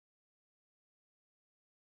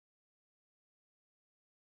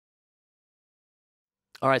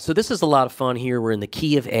All right, so this is a lot of fun here. We're in the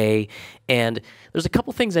key of A, and there's a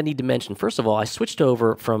couple things I need to mention. First of all, I switched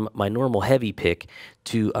over from my normal heavy pick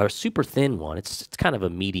to a super thin one. It's kind of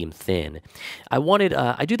a medium thin. I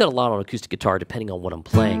do that a lot on acoustic guitar depending on what I'm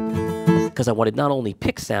playing, because I wanted not only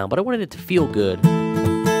pick sound, but I wanted it to feel good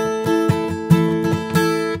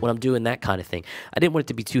when I'm doing that kind of thing. I didn't want it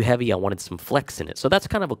to be too heavy. I wanted some flex in it. So that's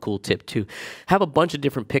kind of a cool tip too. Have a bunch of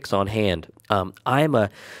different picks on hand.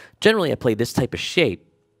 Generally I play this type of shape,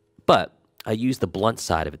 but I use the blunt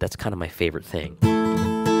side of it. That's kind of my favorite thing.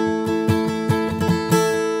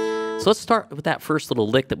 So let's start with that first little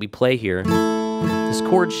lick that we play here, this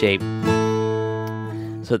chord shape.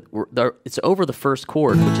 So it's over the first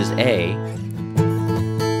chord, which is A.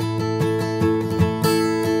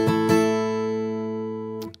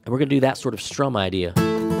 And we're going to do that sort of strum idea.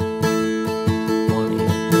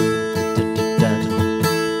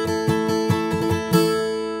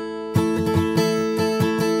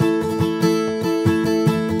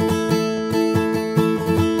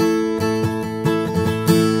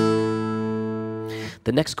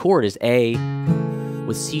 The next chord is A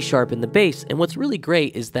with C sharp in the bass, and what's really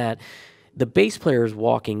great is that the bass player is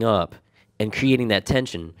walking up and creating that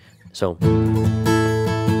tension. So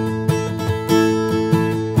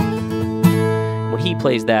when he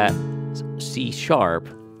plays that C sharp,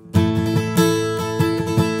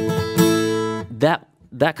 that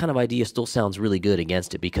kind of idea still sounds really good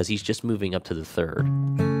against it because he's just moving up to the third.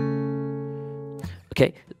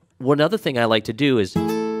 Okay, one other thing I like to do is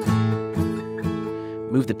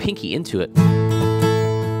move the pinky into it.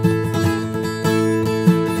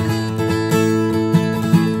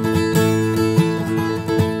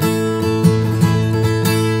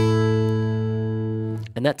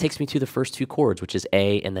 And that takes me to the first two chords, which is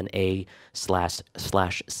A and then A slash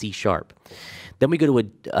C sharp. Then we go to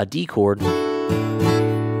a D chord, and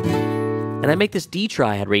I make this D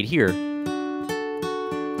triad right here,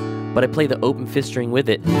 but I play the open fifth string with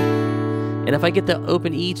it. And if I get the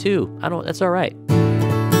open E too, that's all right.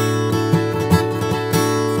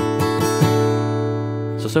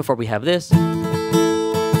 So far we have this. Now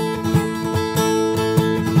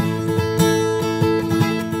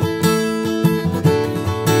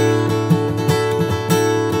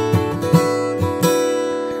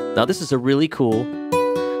this is a really cool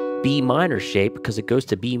B minor shape because it goes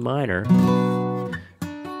to B minor.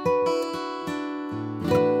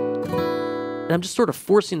 And I'm just sort of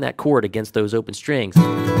forcing that chord against those open strings. I'm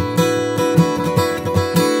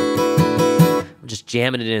just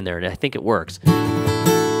jamming it in there, and I think it works.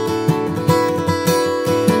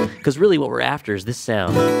 Because really what we're after is this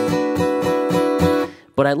sound.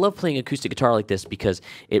 But I love playing acoustic guitar like this because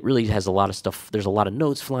it really has a lot of stuff. There's a lot of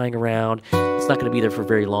notes flying around. It's not going to be there for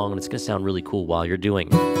very long, and it's going to sound really cool while you're doing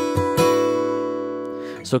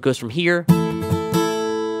it. So it goes from here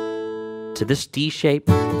to this D shape,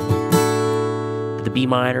 to the B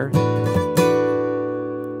minor.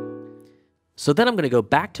 So then I'm going to go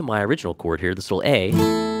back to my original chord here, this little A,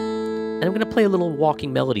 and I'm going to play a little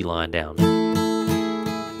walking melody line down.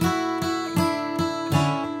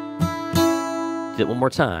 Do it one more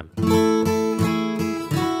time.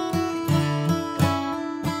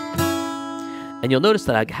 And you'll notice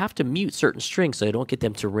that I have to mute certain strings so I don't get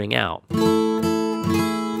them to ring out.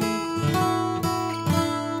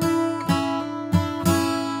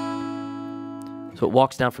 So it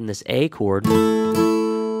walks down from this A chord and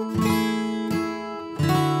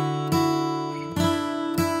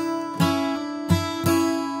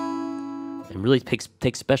really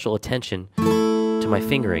takes special attention to my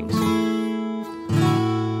fingerings.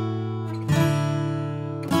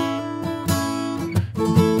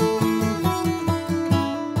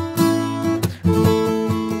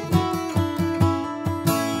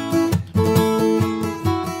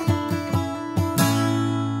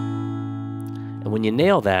 When you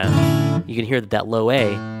nail that, you can hear that low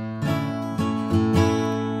A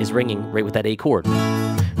is ringing right with that A chord.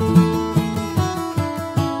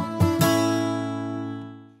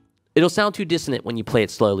 It'll sound too dissonant when you play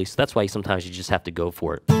it slowly, so that's why sometimes you just have to go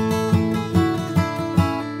for it.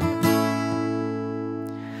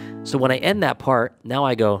 So when I end that part, now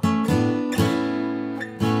I go,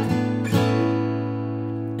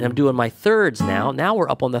 and I'm doing my thirds now. Now we're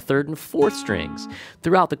up on the third and fourth strings.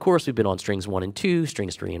 Throughout the course, we've been on strings 1 and 2,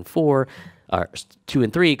 strings 3 and 4, 2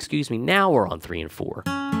 and 3, excuse me. Now we're on 3 and 4.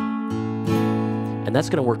 And that's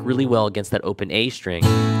going to work really well against that open A string.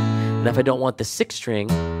 And if I don't want the 6th string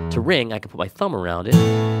to ring, I can put my thumb around it,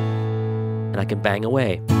 and I can bang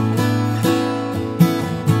away.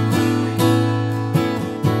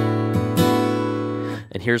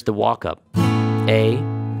 And here's the walk up. A,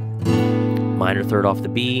 minor third off the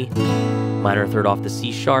B, minor third off the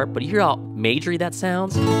C sharp. But you hear how majory that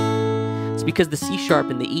sounds? It's because the C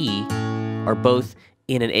sharp and the E are both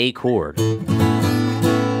in an A chord.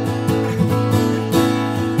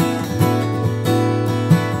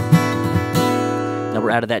 Now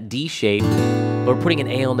we're out of that D shape, but we're putting an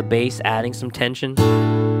A on the bass, adding some tension.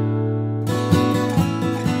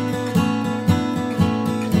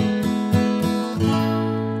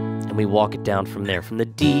 And we walk it down from there, from the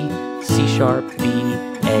D, C sharp, B,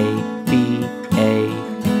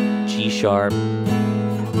 A, G sharp.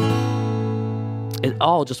 It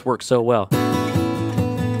all just works so well.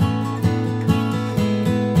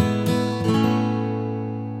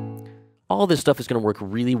 All this stuff is going to work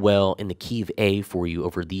really well in the key of A for you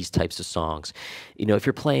over these types of songs. You know, if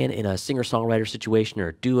you're playing in a singer-songwriter situation or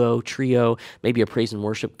a duo, trio, maybe a praise and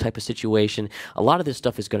worship type of situation, a lot of this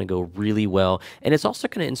stuff is going to go really well. And it's also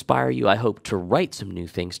going to inspire you, I hope, to write some new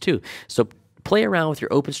things too. So play around with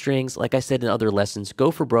your open strings. Like I said in other lessons,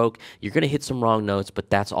 go for broke. You're going to hit some wrong notes, but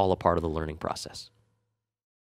that's all a part of the learning process.